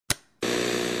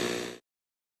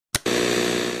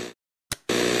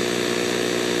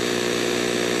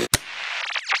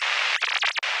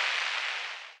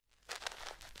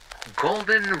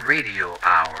Golden Radio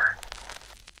Hour.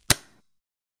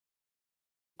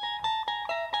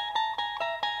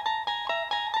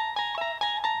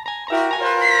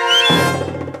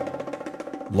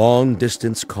 Long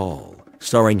Distance Call,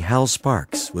 starring Hal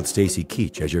Sparks with Stacy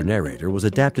Keach as your narrator, was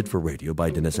adapted for radio by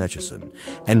Dennis Etchison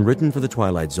and written for The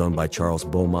Twilight Zone by Charles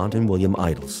Beaumont and William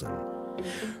Idelson.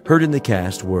 Heard in the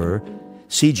cast were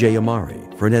C.J. Amari,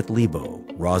 Fernette Lebo,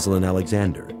 Rosalind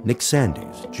Alexander, Nick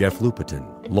Sandys, Jeff Lupetin,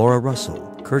 Laura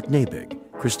Russell, Kurt Nabig,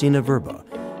 Christina Verba,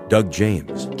 Doug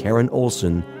James, Karen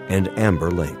Olson, and Amber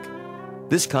Lake.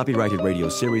 This copyrighted radio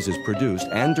series is produced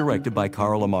and directed by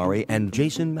Carl Amari and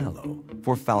Jason Mallow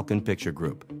for Falcon Picture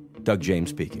Group. Doug James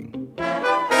speaking.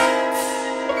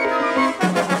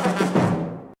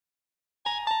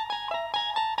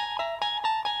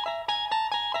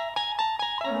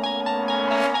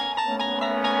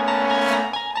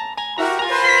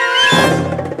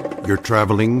 You're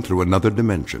traveling through another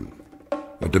dimension.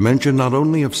 A dimension not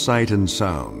only of sight and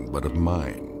sound, but of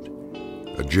mind.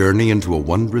 A journey into a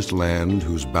wondrous land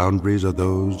whose boundaries are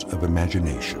those of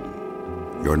imagination.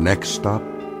 Your next stop,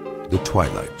 the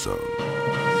Twilight Zone.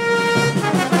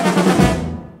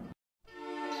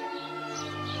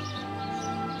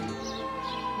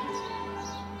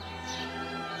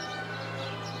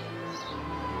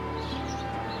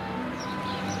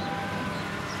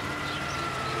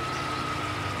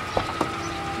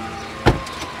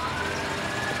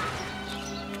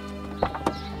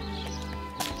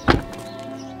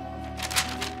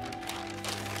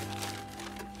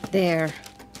 There.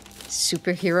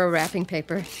 Superhero wrapping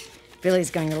paper.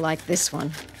 Billy's going to like this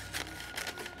one.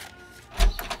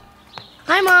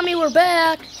 Hi, Mommy, we're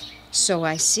back. So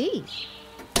I see.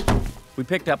 We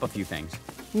picked up a few things.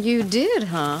 You did,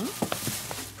 huh?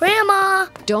 Grandma!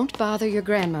 Don't bother your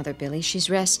grandmother, Billy. She's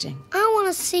resting. I want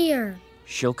to see her.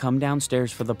 She'll come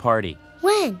downstairs for the party.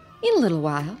 When? In a little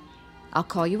while. I'll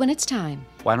call you when it's time.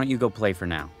 Why don't you go play for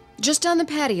now? Just on the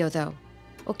patio, though.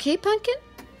 Okay, Pumpkin?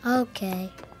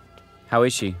 Okay. How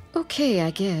is she? Okay,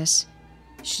 I guess.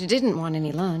 She didn't want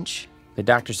any lunch. The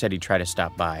doctor said he'd try to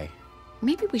stop by.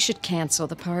 Maybe we should cancel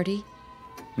the party.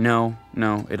 No,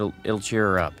 it'll cheer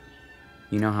her up.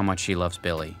 You know how much she loves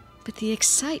Billy. But the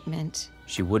excitement...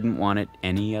 She wouldn't want it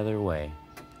any other way.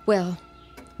 Well,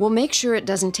 we'll make sure it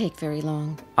doesn't take very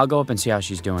long. I'll go up and see how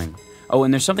she's doing. Oh,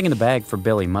 and there's something in the bag for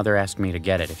Billy. Mother asked me to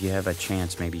get it. If you have a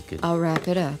chance, maybe you could... I'll wrap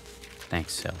it up.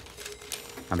 Thanks, Sil.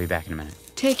 I'll be back in a minute.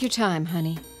 Take your time,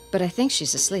 honey. But I think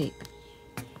she's asleep.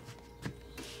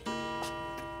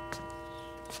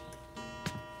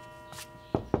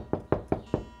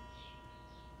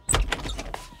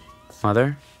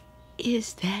 Mother?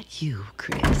 Is that you,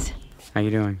 Chris? How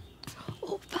you doing?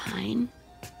 Oh, fine.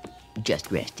 Just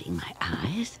resting my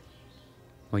eyes.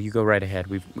 Well, you go right ahead.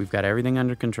 We've got everything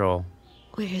under control.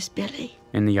 Where's Billy?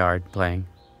 In the yard, playing.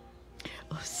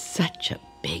 Oh, such a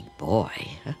big boy.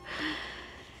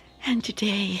 And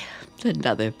today,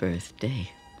 another birthday.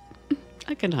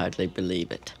 I can hardly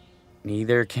believe it.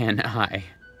 Neither can I.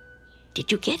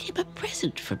 Did you get him a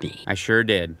present for me? I sure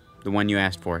did. The one you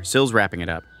asked for. Sil's wrapping it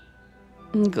up.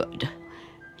 Good.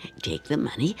 Take the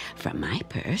money from my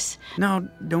purse. No,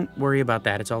 don't worry about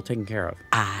that. It's all taken care of.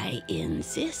 I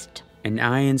insist. And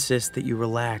I insist that you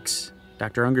relax.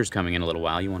 Dr. Unger's coming in a little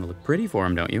while. You want to look pretty for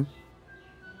him, don't you?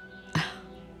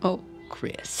 Oh,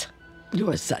 Chris,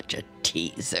 you're such a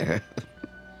teaser.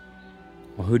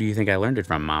 Well, who do you think I learned it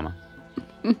from, Mama?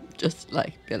 Just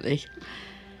like Billy.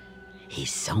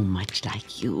 He's so much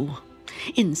like you,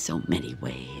 in so many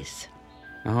ways.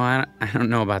 Oh, I don't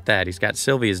know about that. He's got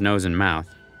Sylvia's nose and mouth.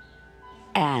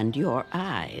 And your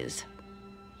eyes.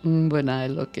 When I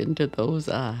look into those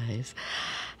eyes,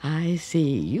 I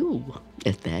see you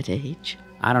at that age.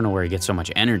 I don't know where he gets so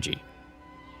much energy.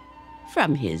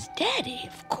 From his daddy,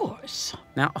 of course.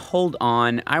 Now, hold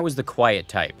on. I was the quiet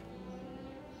type.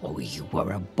 Oh, you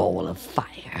were a bowl of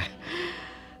fire.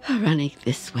 Running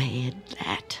this way and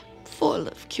that, full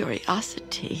of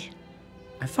curiosity.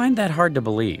 I find that hard to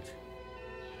believe.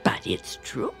 But it's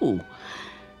true.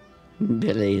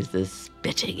 Billy's the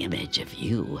spitting image of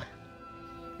you.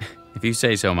 If you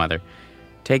say so, Mother.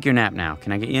 Take your nap now.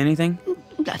 Can I get you anything?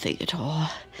 Nothing at all.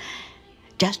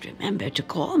 Just remember to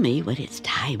call me when it's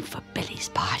time for Billy's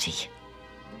party.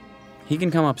 He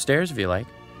can come upstairs if you like.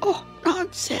 Oh,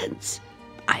 nonsense.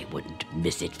 I wouldn't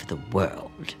miss it for the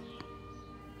world.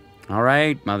 All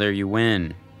right, Mother, you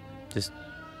win. Just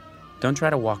don't try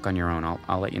to walk on your own.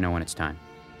 I'll let you know when it's time.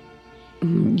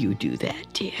 You do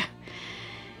that, dear.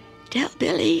 Tell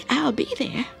Billy I'll be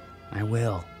there. I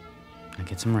will. Now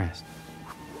get some rest.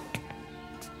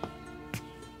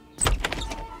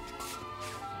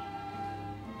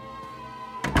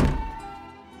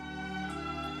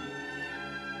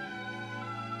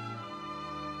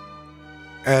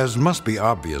 As must be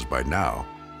obvious by now,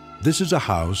 this is a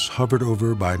house hovered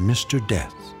over by Mr.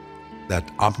 Death, that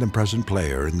omnipresent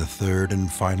player in the third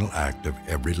and final act of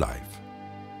every life.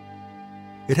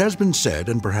 It has been said,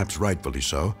 and perhaps rightfully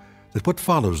so, that what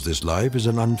follows this life is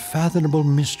an unfathomable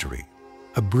mystery,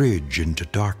 a bridge into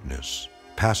darkness,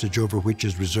 passage over which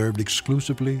is reserved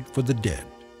exclusively for the dead.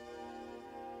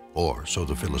 Or so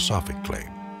the philosophic claim.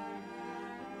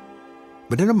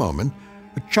 But in a moment,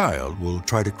 a child will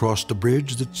try to cross the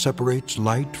bridge that separates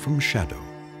light from shadow.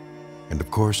 And of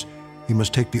course, he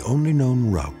must take the only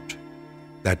known route,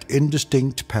 that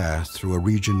indistinct path through a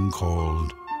region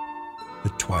called the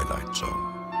Twilight Zone.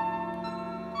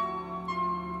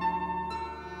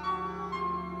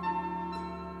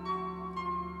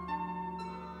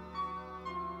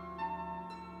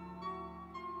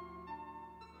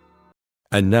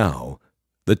 And now,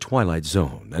 The Twilight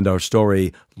Zone and our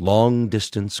story, Long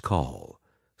Distance Call,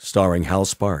 starring Hal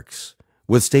Sparks,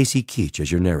 with Stacy Keach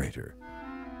as your narrator.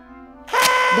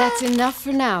 That's enough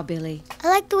for now, Billy. I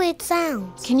like the way it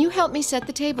sounds. Can you help me set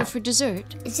the table for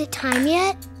dessert? Is it time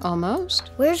yet?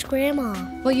 Almost. Where's Grandma?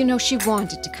 Well, you know, she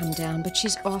wanted to come down, but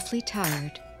she's awfully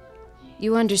tired.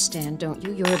 You understand, don't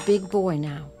you? You're a big boy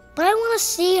now. But I want to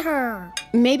see her.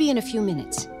 Maybe in a few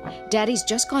minutes. Daddy's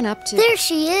just gone up to... There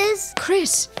she is.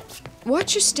 Chris,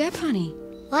 watch your step, honey.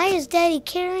 Why is Daddy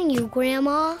carrying you,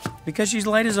 Grandma? Because she's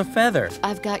light as a feather.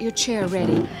 I've got your chair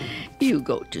ready. You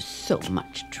go to so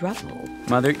much trouble.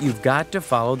 Mother, you've got to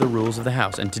follow the rules of the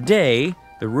house. And today,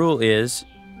 the rule is,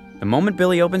 the moment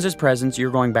Billy opens his presents,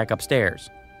 you're going back upstairs.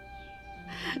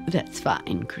 That's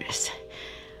fine, Chris.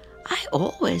 I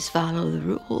always follow the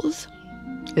rules,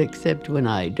 except when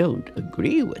I don't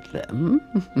agree with them.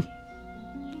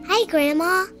 Hi,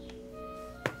 Grandma.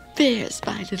 There's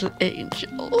my little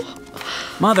angel.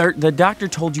 Mother, the doctor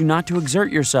told you not to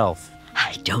exert yourself.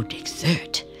 I don't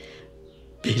exert.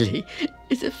 Billy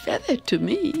is a feather to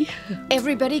me.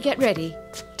 Everybody get ready.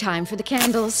 Time for the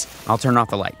candles. I'll turn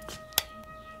off the light.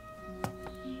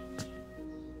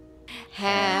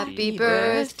 Happy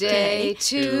birthday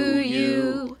to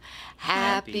you.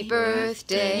 Happy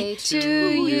birthday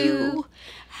to you.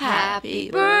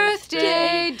 Happy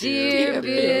birthday, dear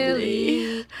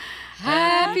Billy.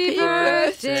 Happy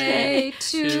birthday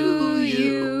to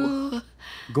you.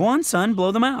 Go on, son,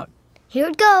 blow them out. Here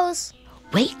it goes.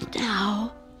 Wait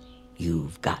now.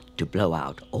 You've got to blow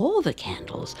out all the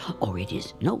candles, or it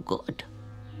is no good.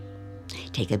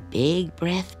 Take a big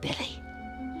breath, Billy.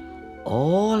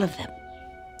 All of them.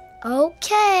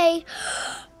 Okay.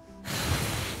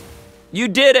 You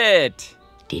did it!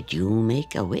 Did you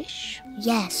make a wish?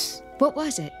 Yes. What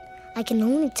was it? I can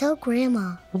only tell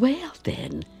Grandma. Well,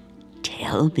 then,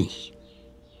 tell me.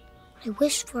 What I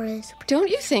wish for is... Don't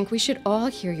you think we should all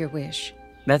hear your wish?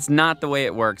 That's not the way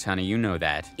it works, honey. You know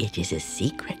that. It is a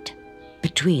secret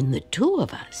between the two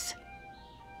of us.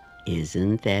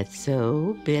 Isn't that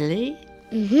so, Billy?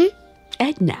 Mm-hmm.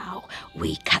 And now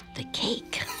we cut the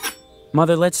cake.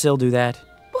 Mother, let Syl do that.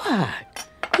 What?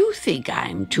 You think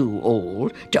I'm too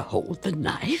old to hold the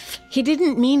knife? He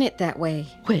didn't mean it that way.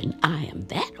 When I am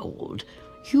that old,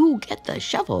 you get the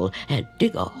shovel and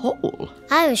dig a hole.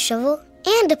 I have a shovel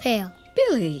and a pail.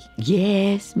 Billy.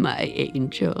 Yes, my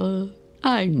angel.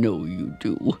 I know you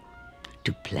do.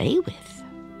 To play with.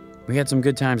 We had some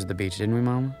good times at the beach, didn't we,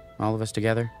 Mama? All of us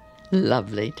together?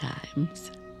 Lovely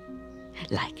times.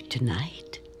 Like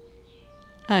tonight.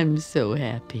 I'm so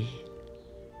happy.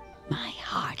 My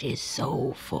heart is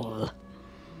so full.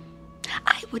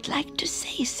 I would like to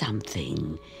say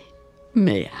something.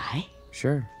 May I?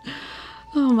 Sure.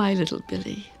 Oh, my little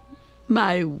Billy.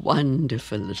 My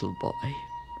wonderful little boy.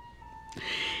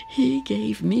 He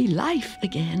gave me life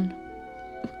again.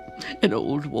 An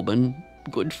old woman,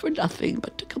 good for nothing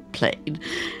but to complain.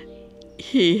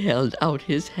 He held out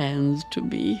his hands to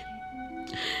me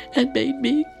and made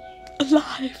me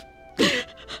alive.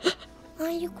 Why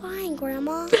are you crying,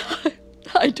 Grandma?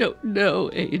 I don't know,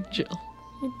 Angel.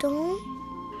 You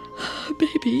don't?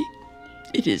 Maybe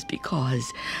it is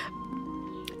because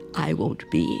I won't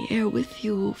be here with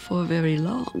you for very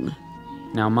long.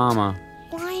 Now, Mama.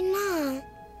 Why not?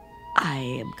 I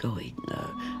am going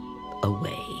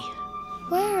away.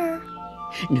 Where?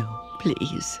 No,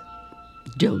 please,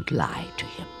 don't lie to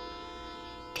him.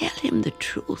 Tell him the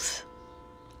truth.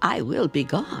 I will be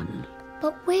gone.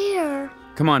 But where?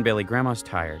 Come on, Billy. Grandma's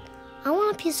tired. I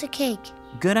want a piece of cake.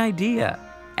 Good idea.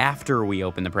 After we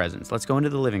open the presents, let's go into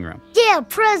the living room. Yeah,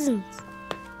 presents.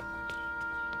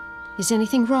 Is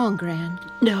anything wrong, Gran?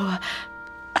 No,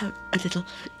 a little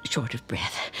short of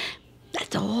breath.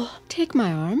 That's all. Take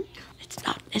my arm. It's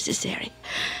not necessary.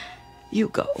 You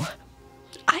go.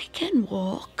 I can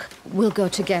walk. We'll go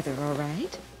together, all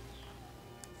right?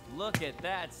 Look at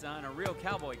that, son. A real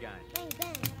cowboy guy. Bang,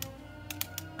 bang.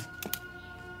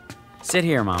 Sit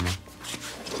here, Mama.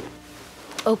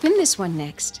 Open this one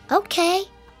next. Okay.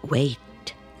 Wait,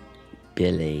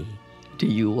 Billy. Do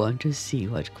you want to see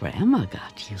what Grandma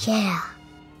got you? Yeah.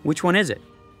 Which one is it?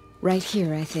 Right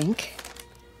here, I think.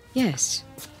 Yes.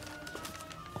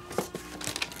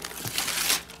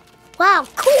 Wow,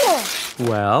 cool.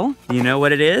 Well, you know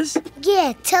what it is?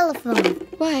 Yeah, telephone.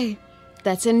 Why,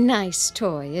 that's a nice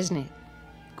toy, isn't it?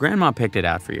 Grandma picked it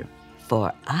out for you.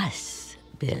 For us,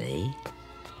 Billy.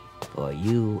 For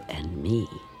you and me.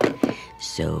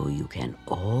 So you can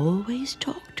always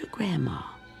talk to Grandma.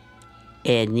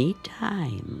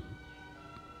 Anytime.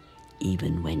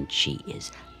 Even when she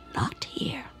is not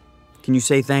here. Can you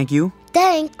say thank you?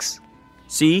 Thanks.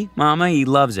 See, Mama, he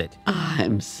loves it.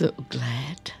 I'm so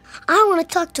glad. I want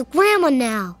to talk to Grandma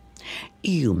now.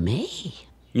 You may.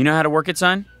 You know how to work it,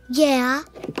 son? Yeah.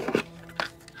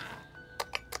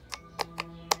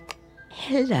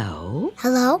 Hello?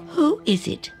 Hello? Who is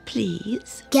it,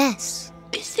 please? Yes.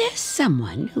 Is there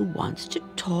someone who wants to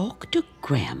talk to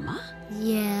Grandma?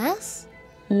 Yes.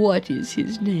 What is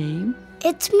his name?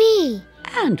 It's me,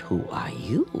 And who are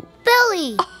you?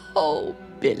 Billy. Oh,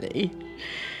 Billy.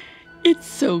 It's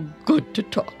so good to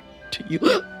talk to you.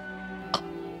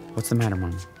 What's the matter,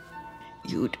 Mama?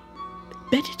 You'd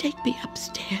better take me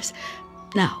upstairs.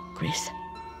 Now, Chris.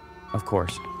 Of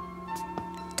course.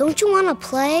 Don't you want to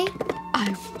play?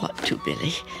 I want to,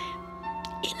 Billy.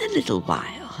 In a little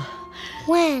while.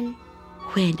 When?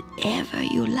 Whenever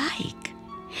you like.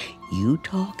 You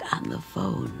talk on the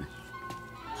phone.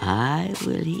 I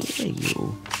will hear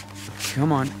you.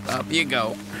 Come on, up you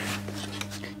go.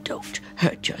 Don't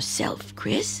hurt yourself,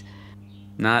 Chris.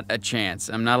 Not a chance.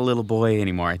 I'm not a little boy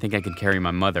anymore. I think I could carry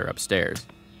my mother upstairs.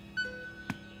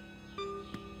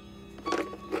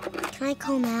 Can I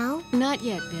call now? Not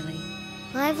yet, Billy.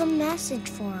 I have a message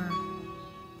for her.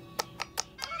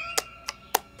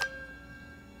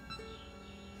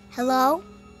 Hello?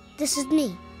 This is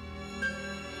me.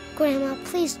 Grandma,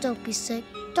 please don't be sick.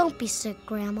 Don't be sick,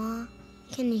 Grandma.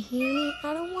 Can you hear me?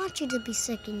 I don't want you to be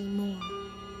sick anymore.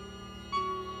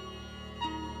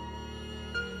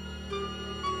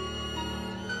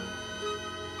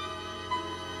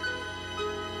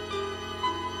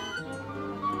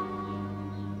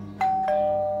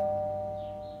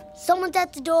 Someone's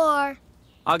at the door.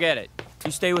 I'll get it.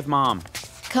 You stay with Mom.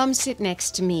 Come sit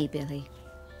next to me, Billy.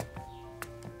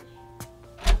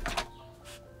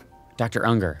 Dr.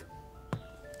 Unger,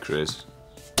 Chris,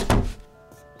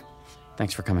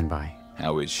 thanks for coming by.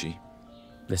 how is she?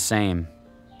 The same.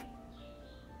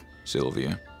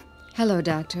 Sylvia, Hello,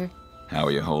 Doctor. how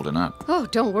are you holding up? Oh,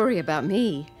 don't worry about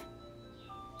me.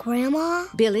 Grandma?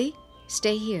 Billy,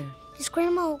 stay here. Is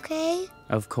Grandma okay?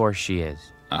 Of course she is.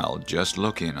 I'll just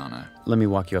look in on her. Let me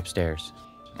walk you upstairs.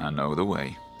 I know the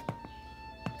way.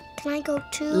 Can I go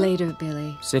too? Later,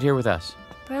 Billy. Sit here with us.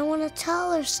 But I want to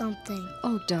tell her something.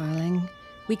 Oh, darling,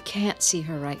 we can't see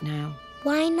her right now.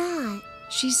 Why not?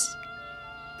 She's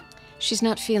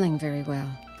not feeling very well.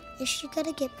 Is she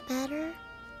gonna get better?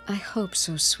 I hope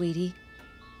so, sweetie.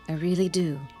 I really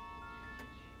do.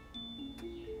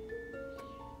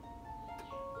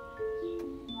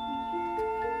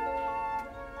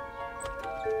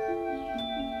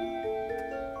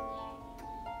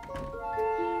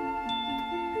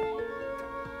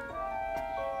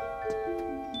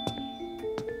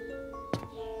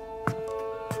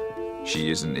 She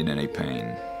isn't in any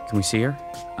pain. Can we see her?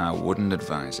 I wouldn't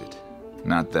advise it.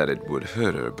 Not that it would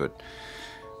hurt her, but,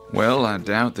 well, I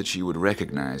doubt that she would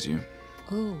recognize you.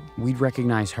 Oh, We'd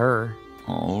recognize her.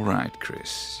 All right,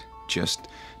 Chris. Just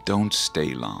don't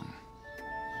stay long.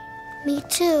 Me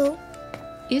too.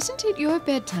 isn't it your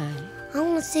bedtime? I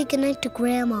want to say goodnight to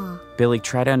Grandma. Billy,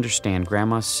 try to understand.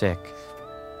 Grandma's sick.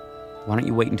 Why don't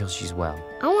you wait until she's well?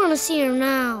 I want to see her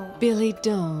now. Billy,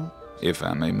 don't. If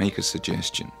I may make a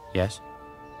suggestion, Yes?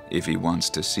 if he wants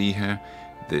to see her,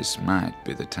 this might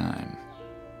be the time.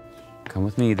 Come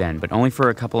with me then, but only for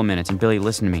a couple of minutes. And Billy,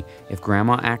 listen to me. If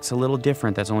Grandma acts a little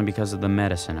different, that's only because of the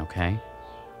medicine, okay?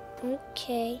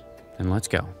 Okay. Then let's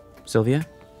go. Sylvia?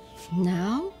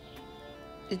 Now?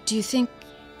 Do you think...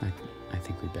 I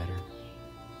think we'd better.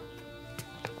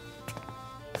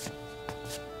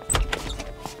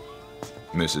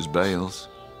 Mrs. Bales,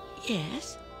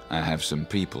 Yes, I have some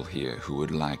people here who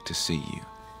would like to see you.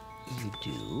 you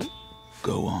do?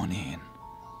 Go on in.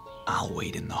 I'll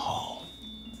wait in the hall.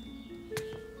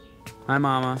 Hi,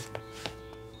 Mama.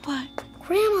 What?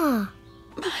 Grandma,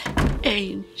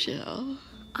 Angel.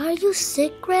 are you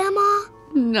sick, Grandma?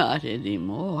 Not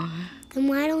anymore. Then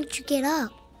why don't you get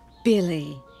up?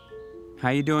 Billy. How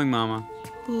you doing, Mama?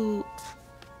 Who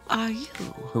are you?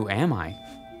 Who am I?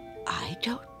 I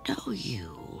don't know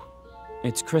you.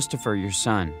 It's Christopher, your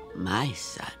son. My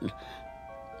son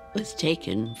was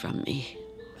taken from me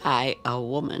by a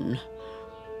woman.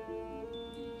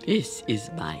 This is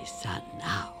my son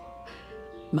now.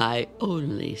 My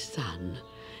only son.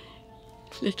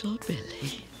 Little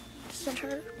Billy. Does it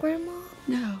hurt, Grandma?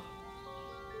 No.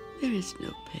 There is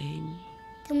no pain.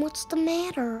 Then what's the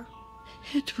matter?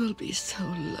 It will be so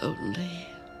lonely.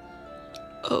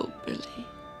 Oh, Billy.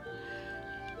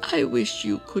 I wish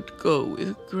you could go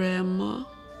with Grandma.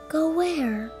 Go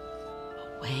where?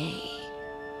 Away.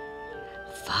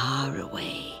 Far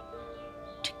away.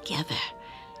 Together.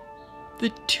 The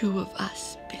two of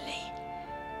us, Billy.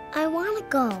 I want to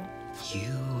go.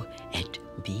 You and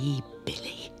me,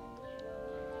 Billy.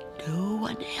 No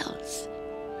one else.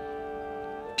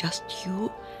 Just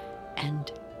you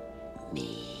and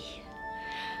me.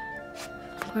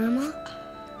 Grandma?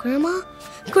 Grandma?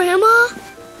 Grandma?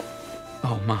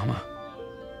 Oh, Mama.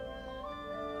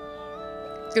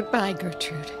 Goodbye,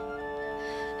 Gertrude.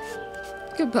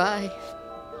 Goodbye.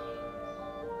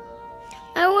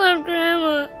 I want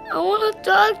Grandma. I want to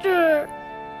talk to her.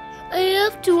 I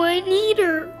have to. I need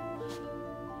her.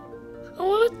 I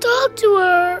want to talk to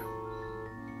her.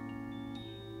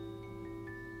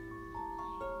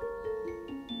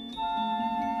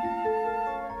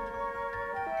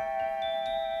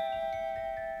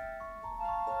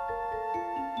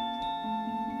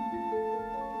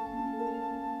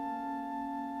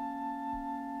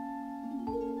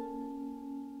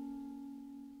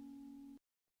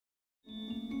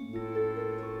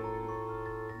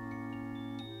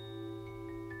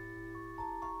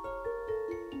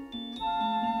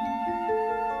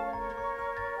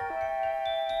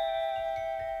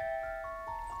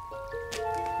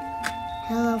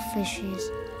 Hello, fishies.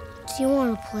 Do you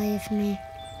want to play with me?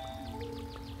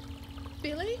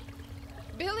 Billy?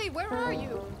 Billy, where are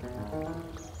you?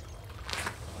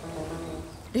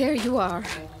 There you are.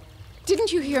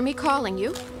 Didn't you hear me calling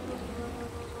you?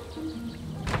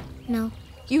 No.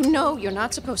 You know you're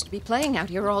not supposed to be playing out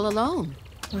here all alone.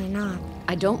 Why not?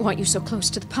 I don't want you so close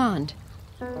to the pond.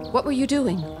 What were you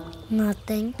doing?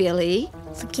 Nothing. Billy,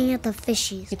 Looking at the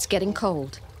fishies. it's getting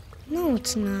cold. No,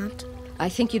 it's not. I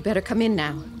think you'd better come in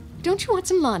now. Don't you want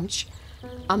some lunch?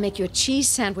 I'll make you a cheese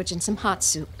sandwich and some hot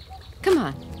soup. Come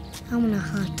on. I want a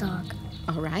hot dog.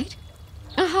 All right.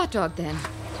 A hot dog, then.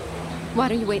 Why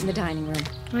don't you wait in the dining room?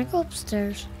 I go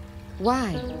upstairs.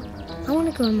 Why? I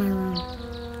want to go in my room.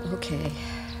 Okay.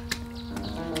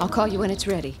 I'll call you when it's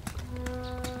ready.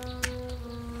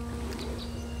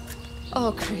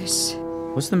 Oh, Chris.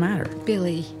 What's the matter?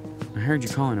 Billy. I heard you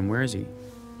calling him. Where is he?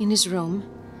 In his room.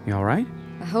 You all right?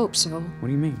 I hope so. What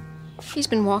do you mean? He's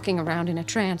been walking around in a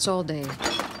trance all day.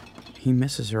 He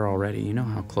misses her already. You know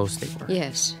how close they were.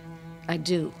 Yes, I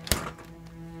do.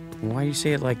 Why do you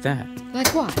say it like that? Like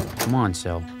what? Come on,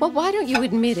 Sil. Well, why don't you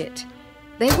admit it?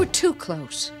 They were too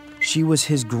close. She was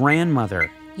his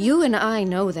grandmother. You and I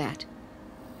know that.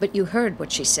 But you heard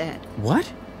what she said.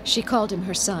 What? She called him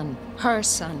her son. Her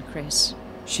son, Chris.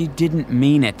 She didn't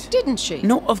mean it. Didn't she?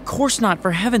 No, of course not.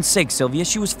 For heaven's sake, Sylvia.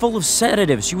 She was full of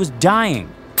sedatives. She was dying.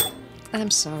 I'm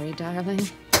sorry, darling.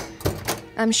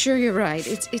 I'm sure you're right.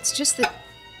 It's just that...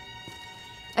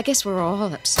 I guess we're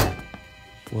all upset.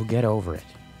 We'll get over it.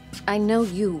 I know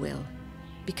you will.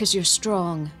 Because you're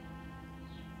strong.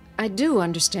 I do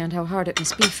understand how hard it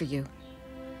must be for you.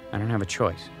 I don't have a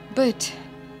choice. But...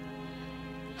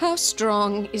 how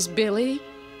strong is Billy?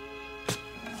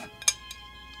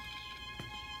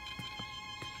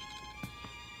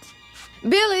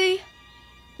 Billy!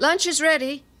 Lunch is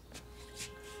ready.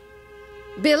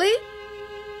 Billy?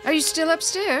 Are you still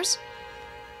upstairs?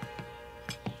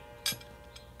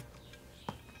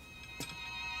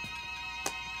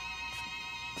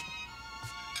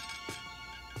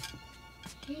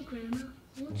 Hey, Grandma.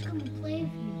 Why don't you come and play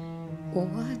with me?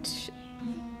 What?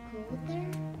 Cold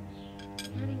there?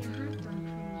 I'm having a hot dog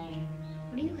for lunch.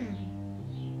 What are you having?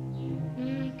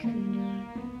 I couldn't do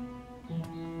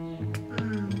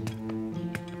it.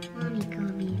 Mommy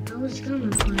called me. I was gonna,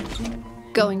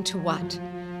 but... Going to what?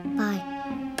 Bye.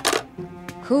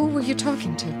 Who were you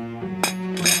talking to?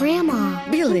 Grandma.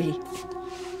 Billy.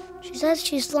 She says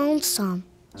she's lonesome.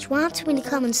 She wants me to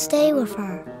come and stay with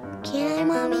her. Can I,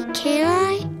 Mommy? Can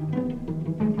I?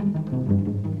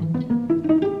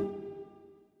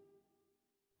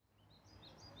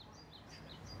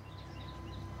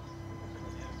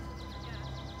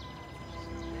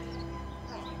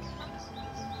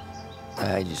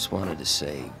 I just wanted to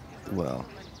say, well,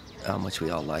 how much we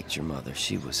all liked your mother.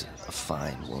 She was a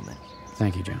fine woman.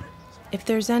 Thank you, John. If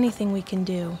there's anything we can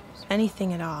do,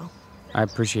 anything at all. I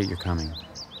appreciate your coming.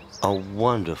 A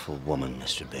wonderful woman,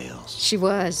 Mr. Bales. She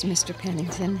was, Mr.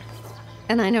 Pennington.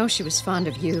 And I know she was fond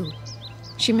of you.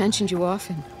 She mentioned you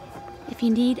often. If you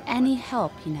need any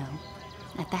help,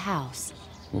 at the house.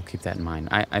 We'll keep that in mind.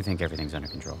 I think everything's under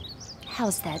control.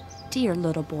 How's that dear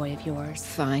little boy of yours?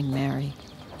 Fine, Mary.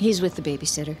 He's with the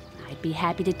babysitter. I'd be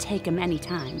happy to take him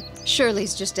anytime.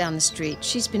 Shirley's just down the street.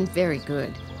 She's been very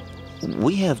good.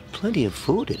 We have plenty of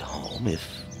food at home if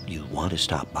you want to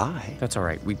stop by. That's all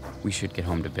right. We should get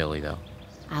home to Billy, though.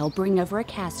 I'll bring over a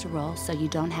casserole so you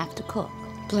don't have to cook.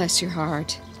 Bless your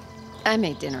heart. I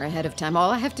made dinner ahead of time.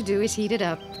 All I have to do is heat it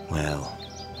up. Well,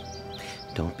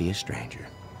 don't be a stranger.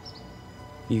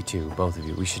 You two, both of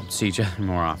you. We should see each other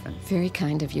more often. Very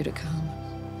kind of you to come.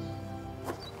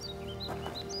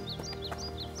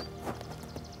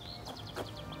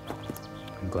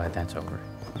 I'm glad that's over.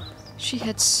 She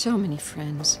had so many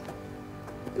friends.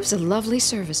 It was a lovely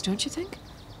service, don't you think?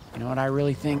 You know what I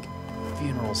really think?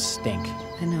 Funerals stink.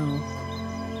 I know.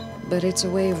 But it's a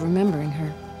way of remembering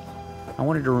her. I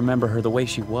wanted to remember her the way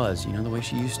she was, the way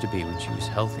she used to be when she was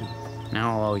healthy.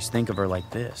 Now I'll always think of her like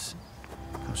this.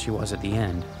 How she was at the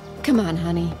end. Come on,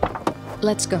 honey.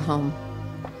 Let's go home.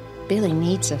 Billy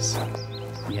needs us.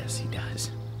 Yes, he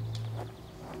does.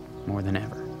 More than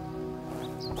ever.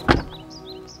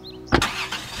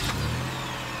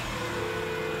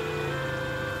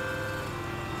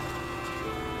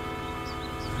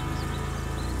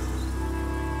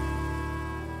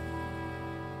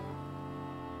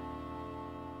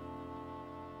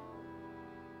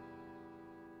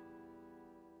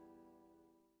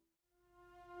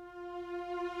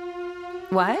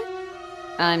 What?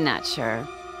 I'm not sure.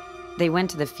 They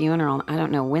went to the funeral. I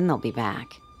don't know when they'll be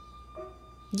back.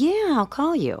 Yeah, I'll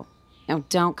call you. No,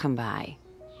 don't come by.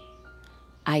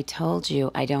 I told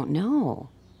you I don't know.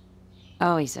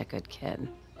 Oh, he's a good kid.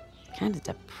 Kind of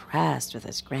depressed with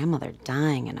his grandmother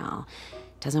dying and all.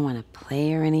 Doesn't want to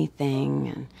play or anything.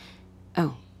 And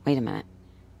oh, wait a minute.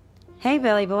 Hey,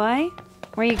 Billy boy.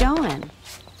 Where you going?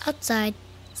 Outside.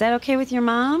 Is that okay with your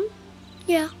mom?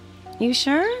 Yeah. You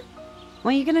sure?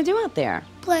 What are you gonna do out there?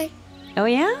 Play. Oh,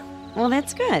 yeah? Well,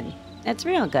 that's good. That's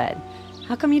real good.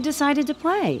 How come you decided to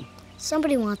play?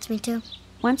 Somebody wants me to.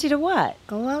 Wants you to what?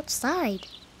 Go outside.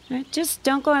 Just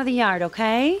don't go out of the yard,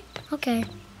 okay? Okay.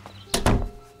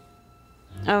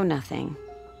 Oh, nothing.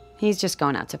 He's just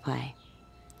going out to play.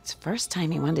 It's the first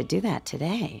time he wanted to do that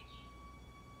today.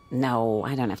 No,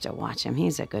 I don't have to watch him.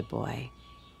 He's a good boy.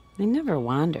 He never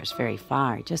wanders very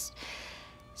far. He just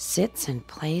sits and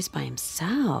plays by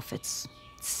himself. It's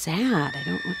sad. I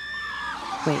don't...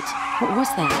 Wait, what was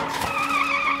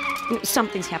that?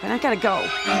 Something's happened. I gotta go.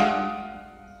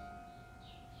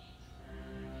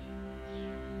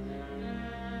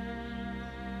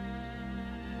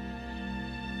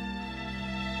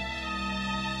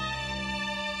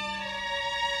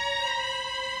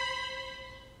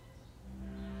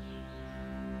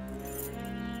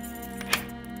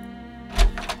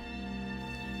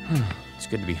 It's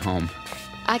good to be home.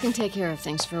 I can take care of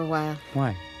things for a while.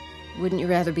 Why? Wouldn't you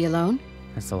rather be alone?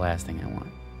 That's the last thing I want.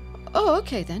 Oh,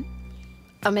 okay then.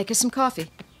 I'll make us some coffee.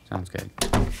 Sounds good.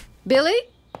 Billy?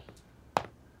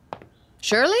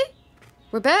 Shirley?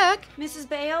 We're back. Mrs.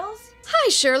 Bales? Hi,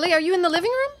 Shirley. Are you in the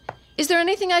living room? Is there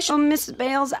anything I should... Oh, Mrs.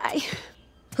 Bales,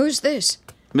 Who's this?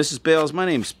 Mrs. Bales, my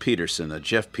name's Peterson,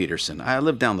 Jeff Peterson. I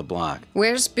live down the block.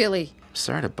 Where's Billy?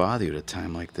 Sorry to bother you at a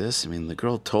time like this. I mean, the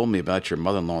girl told me about your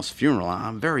mother-in-law's funeral.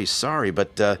 I'm very sorry,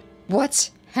 but,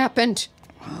 What's happened?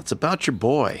 Well, it's about your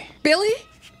boy. Billy?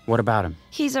 What about him?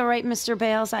 He's all right, Mr.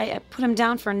 Bales. I put him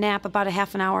down for a nap about a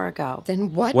half an hour ago.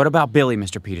 Then what? What about Billy,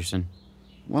 Mr. Peterson?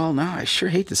 Well, now, I sure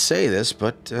hate to say this,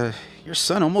 but, your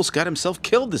son almost got himself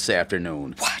killed this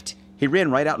afternoon. What? He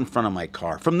ran right out in front of my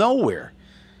car, from nowhere.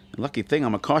 Lucky thing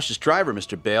I'm a cautious driver,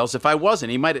 Mr. Bales. If I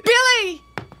wasn't, he might have... Billy!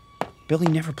 Billy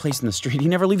never plays in the street. He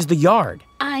never leaves the yard.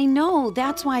 I know.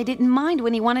 That's why I didn't mind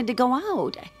when he wanted to go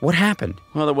out. What happened?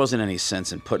 Well, there wasn't any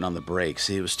sense in putting on the brakes.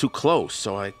 It was too close,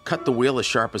 so I cut the wheel as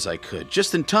sharp as I could.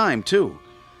 Just in time, too.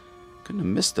 Couldn't have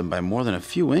missed him by more than a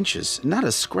few inches. Not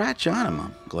a scratch on him,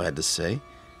 I'm glad to say.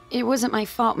 It wasn't my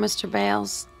fault, Mr.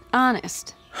 Bales.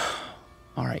 Honest.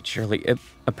 All right, Shirley.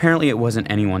 Apparently it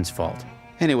wasn't anyone's fault.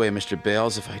 Anyway, Mr.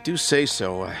 Bales, if I do say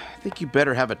so, I think you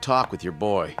better have a talk with your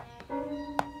boy.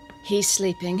 He's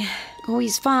sleeping. Oh,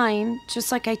 he's fine,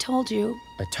 just like I told you.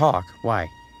 A talk? Why?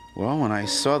 Well, when I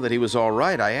saw that he was all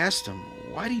right, I asked him,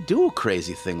 why'd he do a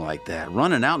crazy thing like that,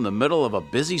 running out in the middle of a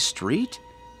busy street?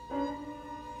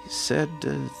 He said,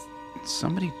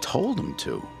 somebody told him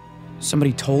to.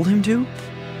 Somebody told him to?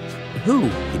 Who?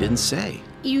 He didn't say.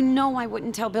 You know I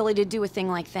wouldn't tell Billy to do a thing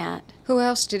like that. Who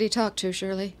else did he talk to,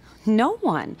 Shirley? No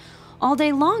one. All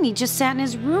day long, he just sat in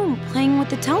his room playing with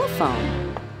the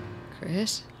telephone.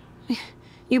 Chris?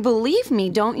 You believe me,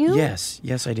 don't you? Yes,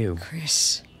 I do.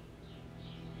 Chris.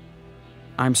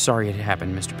 I'm sorry it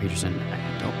happened, Mr. Peterson.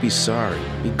 Don't be sorry.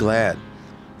 Be glad.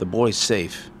 The boy's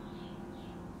safe.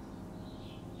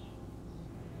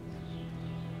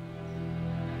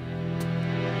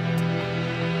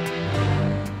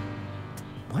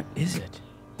 What is it?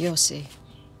 You'll see.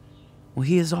 Well,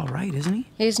 he is all right, isn't he?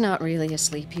 He's not really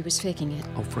asleep. He was faking it.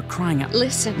 Oh, for crying out...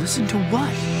 Listen. Listen to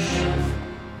what?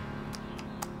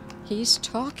 He's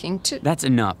talking to... That's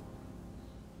enough.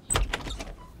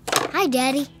 Hi,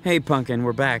 Daddy. Hey, Pumpkin,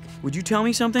 we're back. Would you tell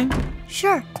me something?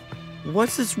 Sure.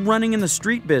 What's this running in the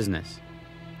street business?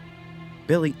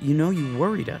 Billy, you know you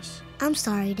worried us. I'm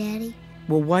sorry, Daddy.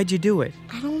 Well, why'd you do it?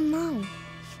 I don't know.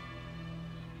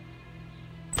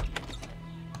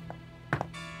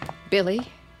 Billy?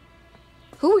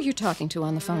 Who were you talking to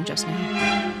on the phone just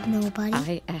now? Nobody.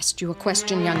 I asked you a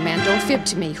question, young man. Don't fib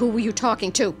to me. Who were you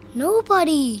talking to?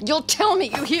 Nobody. You'll tell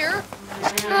me, you hear?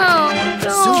 Oh,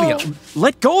 no. Sylvia,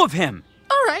 let go of him.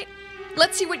 All right.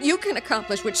 Let's see what you can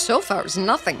accomplish, which so far is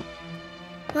nothing.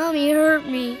 Mommy hurt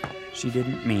me. She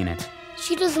didn't mean it.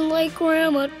 She doesn't like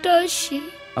Grandma, does she?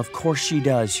 Of course she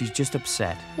does. She's just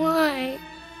upset. Why?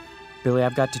 Billy,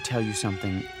 I've got to tell you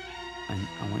something. And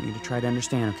I want you to try to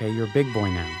understand, okay? You're a big boy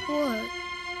now. What?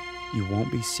 You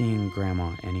won't be seeing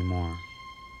Grandma anymore.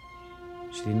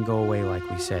 She didn't go away like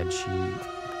we said.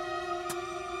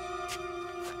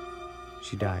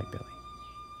 She died, Billy.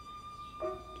 Do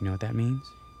you know what that means?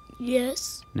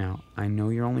 Yes. Now, I know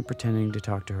you're only pretending to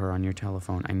talk to her on your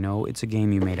telephone. I know it's a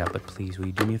game you made up, but please, will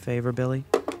you do me a favor, Billy?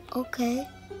 Okay.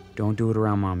 Don't do it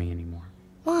around Mommy anymore.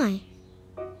 Why?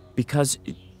 Because...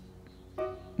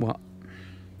 Well,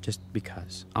 just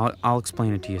because. I'll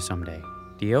explain it to you someday.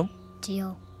 Deal?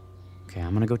 Deal. Okay,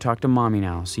 I'm gonna go talk to Mommy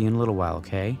now. I'll see you in a little while,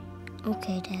 okay?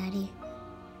 Okay, Daddy.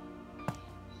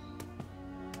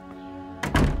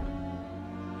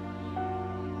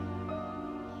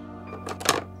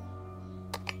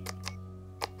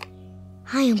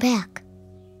 Hi, I'm back.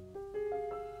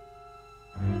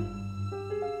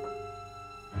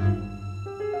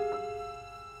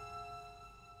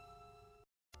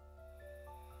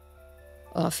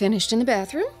 All finished in the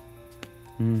bathroom?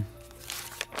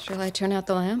 Shall I turn out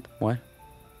the lamp? What?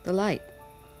 The light.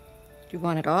 Do you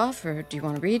want it off, or do you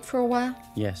want to read for a while?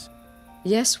 Yes.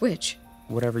 Yes, which?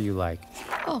 Whatever you like.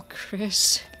 Oh,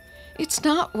 Chris. It's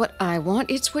not what I want,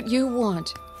 it's what you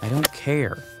want. I don't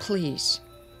care. Please,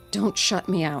 don't shut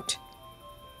me out.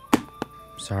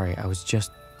 Sorry, I was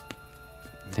just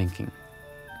thinking.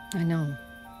 I know.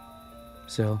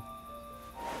 So,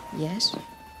 Yes?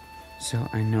 So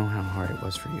I know how hard it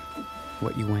was for you.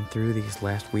 What you went through these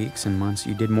last weeks and months,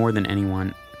 you did more than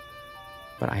anyone.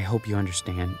 But I hope you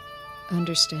understand.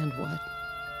 Understand what?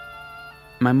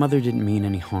 My mother didn't mean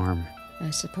any harm. I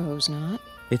suppose not.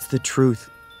 It's the truth.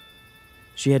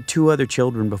 She had 2 other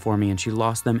children before me, and she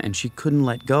lost them, and she couldn't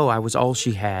let go. I was all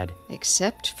she had.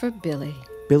 Except for Billy.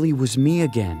 Billy was me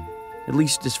again. At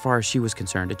least as far as she was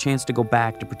concerned. A chance to go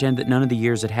back, to pretend that none of the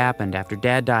years had happened after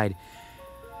Dad died.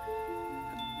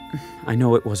 I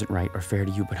know it wasn't right or fair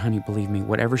to you, but honey, believe me,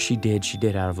 whatever she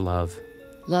did out of love.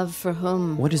 Love for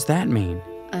whom? What does that mean?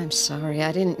 I'm sorry,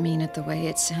 I didn't mean it the way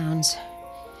it sounds.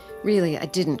 Really, I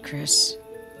didn't, Chris.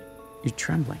 You're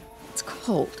trembling. It's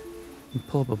cold. You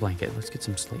pull up a blanket. Let's get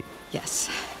some sleep. Yes.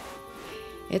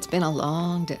 It's been a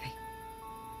long day.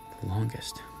 The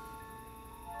longest.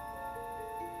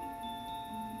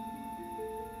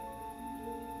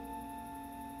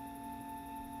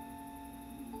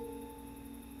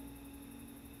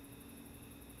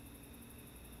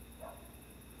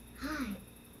 Hi.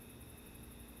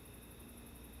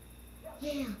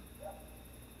 Yeah.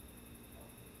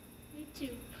 Me too.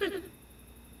 Is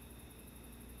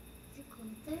it cold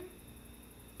there?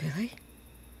 Billy?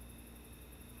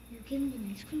 You give me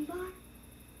an ice cream bar?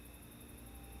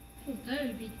 Oh, that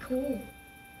would be cool.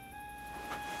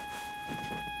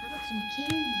 How about some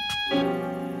candy?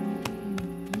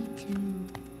 Me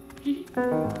too.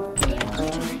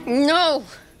 No!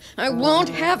 I won't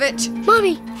have it!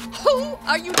 Mommy! Who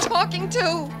are you talking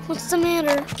to? What's the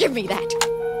matter? Give me that.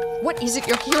 What is it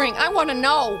you're hearing? I want to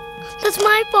know. That's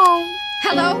my phone.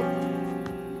 Hello?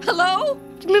 Hello?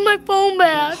 Give me my phone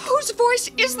back. Whose voice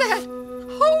is that?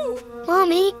 Who?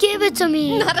 Mommy, give it to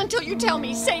me. Not until you tell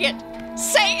me. Say it.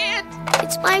 Say it.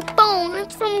 It's my phone.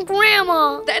 It's from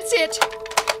Grandma. That's it.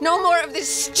 No more of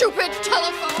this stupid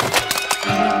telephone.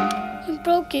 You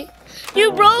broke it.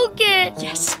 You broke it!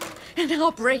 Yes, and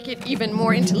I'll break it even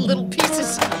more into little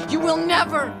pieces. You will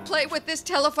never play with this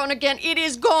telephone again. It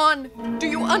is gone. Do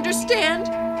you understand?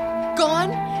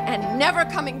 Gone and never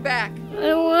coming back. I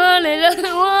don't want it. I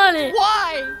don't want it.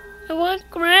 Why? I want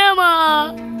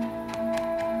Grandma.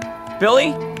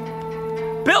 Billy?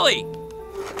 Billy!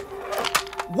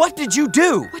 What did you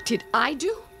do? What did I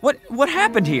do? What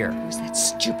happened here? It was that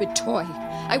stupid toy.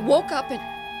 I woke up and...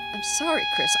 I'm sorry,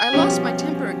 Chris. I lost my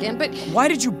temper again, but... Why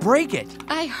did you break it?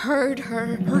 I heard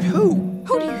her. Heard who?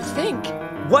 Who do you think?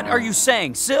 What are you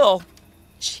saying, Syl?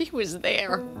 She was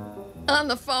there. On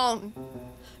the phone.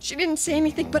 She didn't say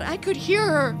anything, but I could hear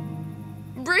her.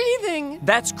 Breathing.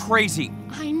 That's crazy.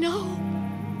 I know.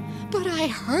 But I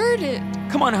heard it.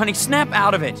 Come on, honey, snap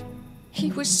out of it.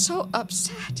 He was so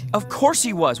upset. Of course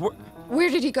he was. Where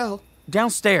did he go?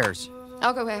 Downstairs.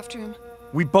 I'll go after him.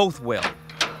 We both will.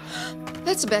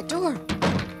 That's the back door.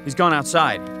 He's gone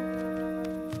outside.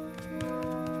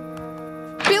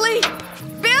 Billy!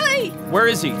 Billy! Where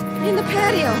is he? In the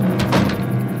patio.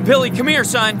 Billy, come here,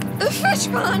 son. The fish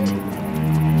pond.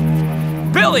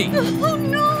 Billy! Oh,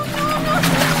 no.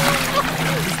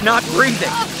 He's not breathing.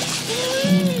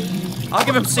 I'll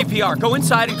give him CPR. Go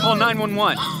inside and call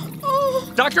 911.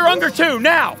 Oh. Dr. Unger, too,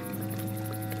 now!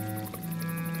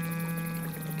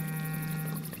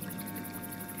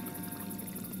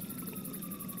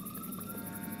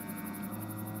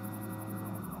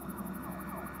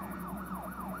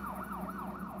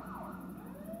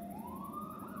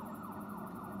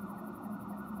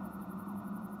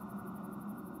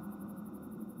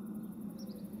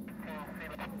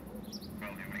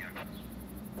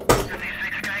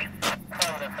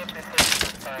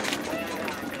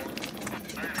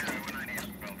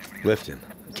 Lift him.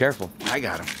 Careful. I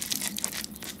got him.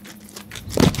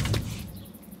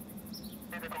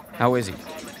 How is he?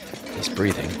 He's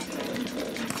breathing.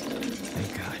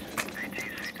 Thank God.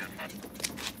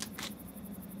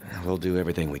 We'll do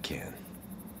everything we can.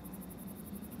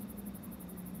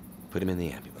 Put him in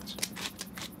the ambulance.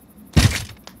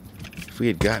 If we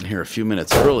had gotten here a few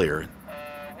minutes earlier...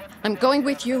 I'm going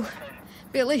with you,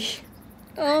 Billy.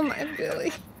 Oh, my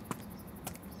Billy.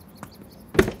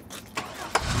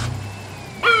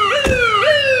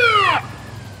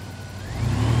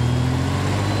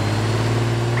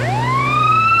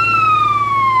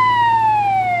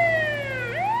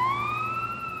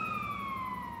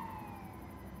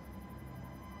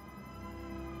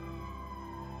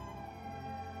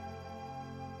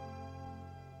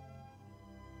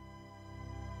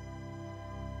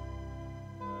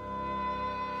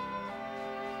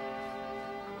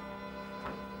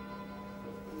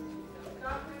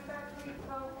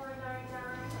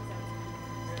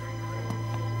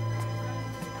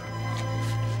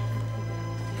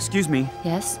 Excuse me.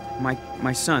 Yes? My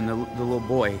son, the little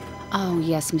boy. Oh,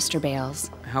 yes, Mr. Bales.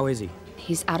 How is he?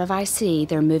 He's out of IC.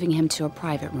 They're moving him to a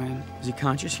private room. Is he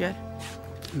conscious yet?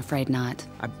 I'm afraid not.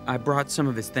 I brought some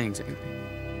of his things.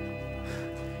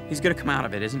 He's gonna come out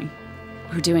of it, isn't he?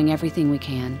 We're doing everything we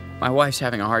can. My wife's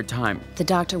having a hard time. The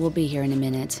doctor will be here in a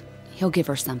minute. He'll give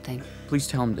her something. Please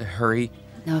tell him to hurry.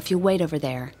 Now, if you wait over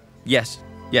there. Yes,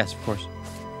 of course.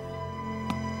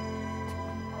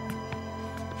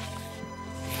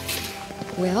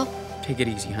 Well? Take it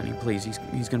easy, honey, please.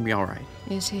 He's gonna be all right.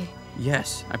 Is he?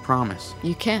 Yes, I promise.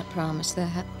 You can't promise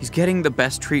that. He's getting the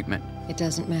best treatment. It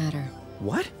doesn't matter.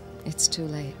 What? It's too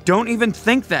late. Don't even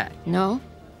think that. No?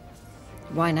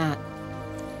 Why not?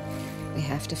 We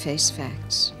have to face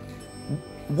facts.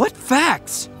 What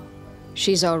facts?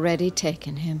 She's already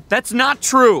taken him. That's not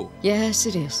true. Yes,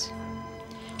 it is.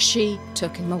 She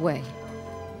took him away.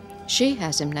 She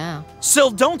has him now. Syl,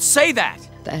 don't say that.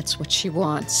 That's what she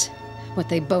wants. What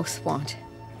they both want.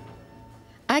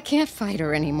 I can't fight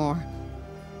her anymore.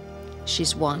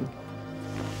 She's won.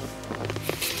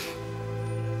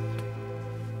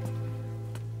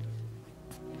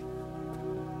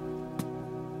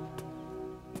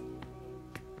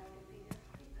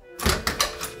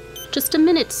 Just a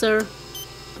minute, sir.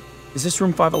 Is this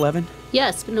room 511?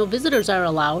 Yes, but no visitors are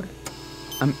allowed.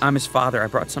 I'm his father. I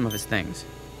brought some of his things.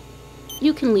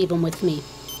 You can leave him with me.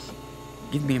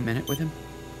 Give me a minute with him.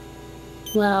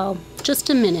 Well, just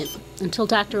a minute, until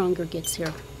Dr. Unger gets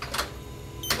here.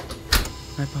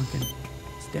 Hi, Pumpkin.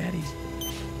 It's Daddy.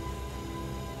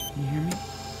 Can you hear me?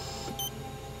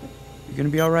 You're gonna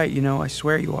be all right, you know. I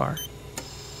swear you are.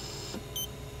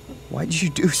 Why did you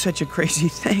do such a crazy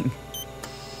thing?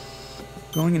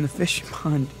 Going in the fish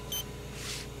pond.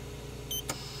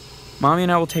 Mommy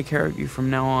and I will take care of you from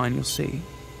now on, you'll see.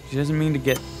 She doesn't mean to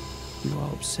get you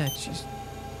all upset. She's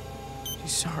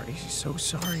sorry. She's so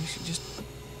sorry. She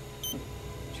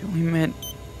only meant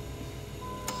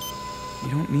You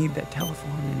don't need that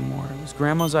telephone anymore. It was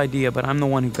Grandma's idea, but I'm the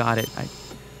one who got it. I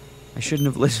shouldn't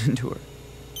have listened to her.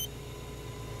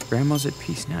 Grandma's at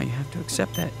peace now. You have to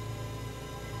accept that.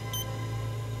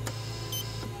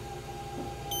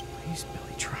 Please,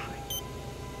 Billy, try.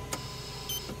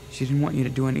 She didn't want you to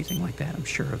do anything like that, I'm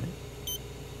sure of it.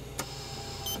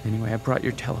 Anyway, I brought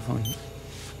your telephone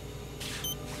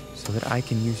so that I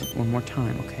can use it one more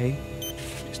time, okay?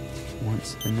 Just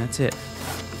once, and that's it.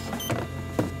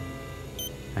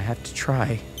 I have to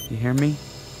try. You hear me?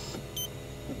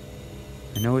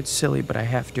 I know it's silly, but I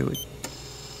have to.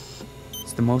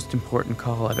 It's the most important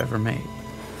call I've ever made.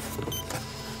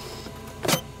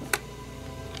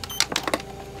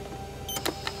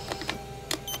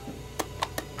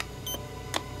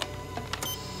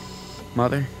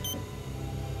 Mother,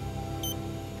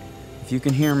 if you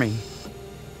can hear me,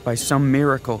 by some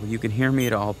miracle you can hear me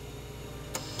at all,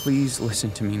 please listen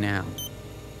to me now.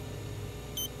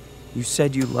 You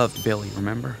said you loved Billy,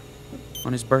 remember?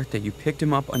 On his birthday, you picked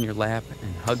him up on your lap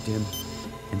and hugged him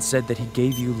and said that he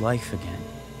gave you life again.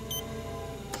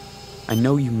 I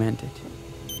know you meant it.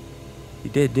 You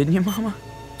did, didn't you, Mama?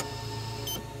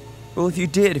 Well, if you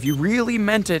did, if you really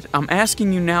meant it, I'm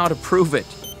asking you now to prove it.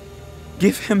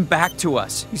 Give him back to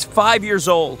us. He's 5 years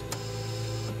old.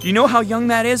 Do you know how young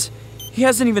that is? He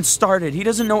hasn't even started. He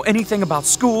doesn't know anything about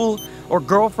school or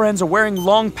girlfriends or wearing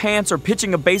long pants or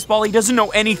pitching a baseball. He doesn't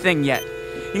know anything yet.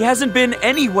 He hasn't been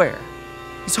anywhere.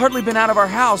 He's hardly been out of our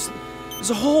house. There's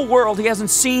a whole world he hasn't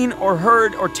seen or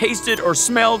heard or tasted or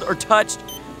smelled or touched.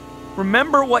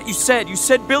 Remember what you said. You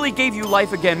said Billy gave you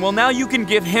life again. Well, now you can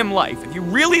give him life. If you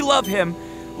really love him,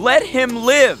 let him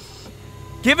live.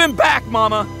 Give him back,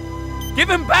 Mama. Give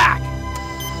him back.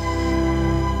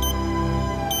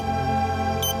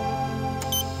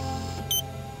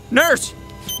 Nurse!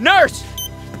 Nurse!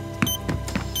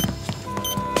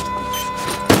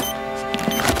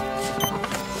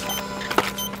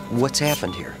 What's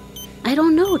happened here? I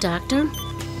don't know, Doctor.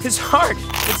 His heart!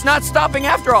 It's not stopping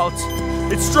after all.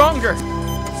 It's stronger.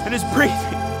 And his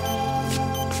breathing.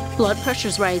 Blood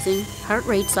pressure's rising. Heart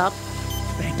rate's up.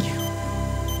 Thank you.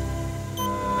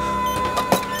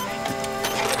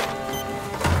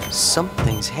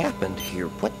 Something's happened here.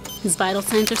 What? His vital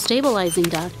signs are stabilizing,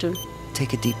 Doctor.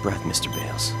 Take a deep breath, Mr.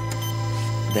 Bales.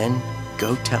 Then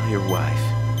go tell your wife.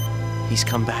 He's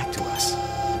come back to us.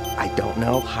 I don't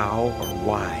know how or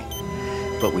why,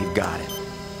 but we've got him.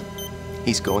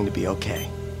 He's going to be okay.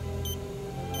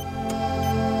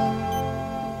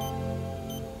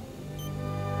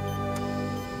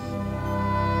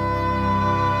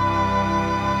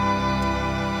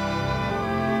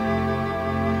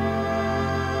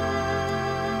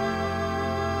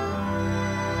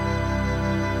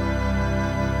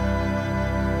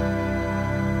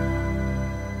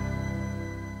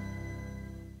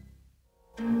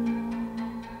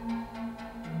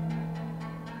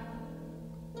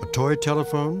 Toy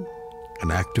telephone,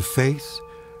 an act of faith,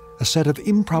 a set of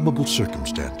improbable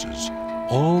circumstances,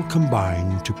 all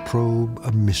combine to probe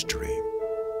a mystery.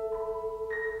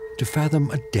 To fathom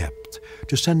a depth,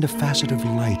 to send a facet of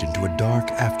light into a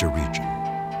dark after region.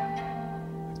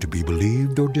 To be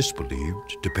believed or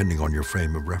disbelieved, depending on your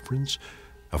frame of reference,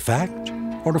 a fact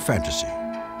or a fantasy.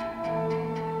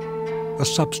 A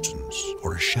substance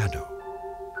or a shadow.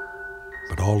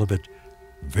 But all of it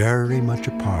very much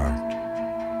a part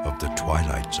of the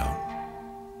Twilight Zone.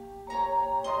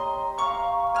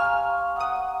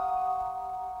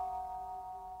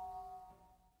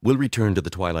 We'll return to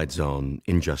the Twilight Zone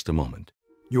in just a moment.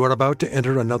 You are about to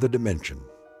enter another dimension,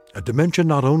 a dimension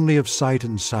not only of sight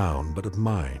and sound, but of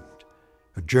mind,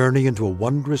 a journey into a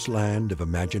wondrous land of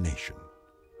imagination.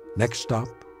 Next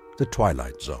stop, the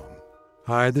Twilight Zone.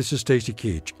 Hi, this is Stacy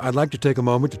Keach. I'd like to take a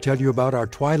moment to tell you about our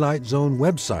Twilight Zone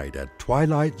website at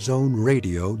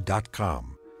twilightzoneradio.com.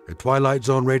 At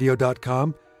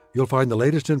twilightzoneradio.com, you'll find the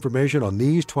latest information on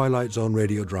these Twilight Zone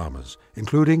radio dramas,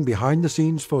 including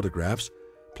behind-the-scenes photographs,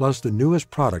 plus the newest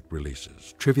product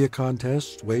releases, trivia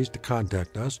contests, ways to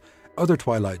contact us, other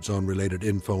Twilight Zone-related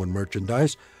info and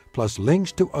merchandise, plus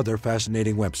links to other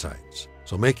fascinating websites.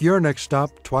 So make your next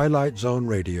stop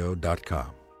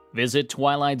twilightzoneradio.com. Visit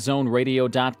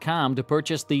twilightzoneradio.com to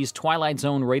purchase these Twilight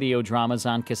Zone radio dramas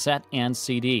on cassette and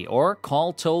CD, or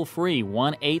call toll-free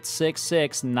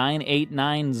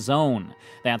 1-866-989-ZONE.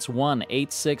 That's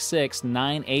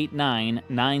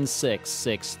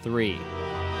 1-866-989-9663.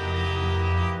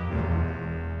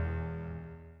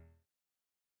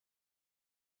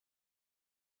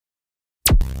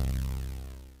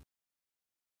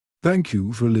 Thank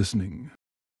you for listening.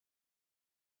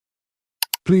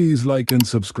 Please like and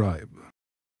subscribe.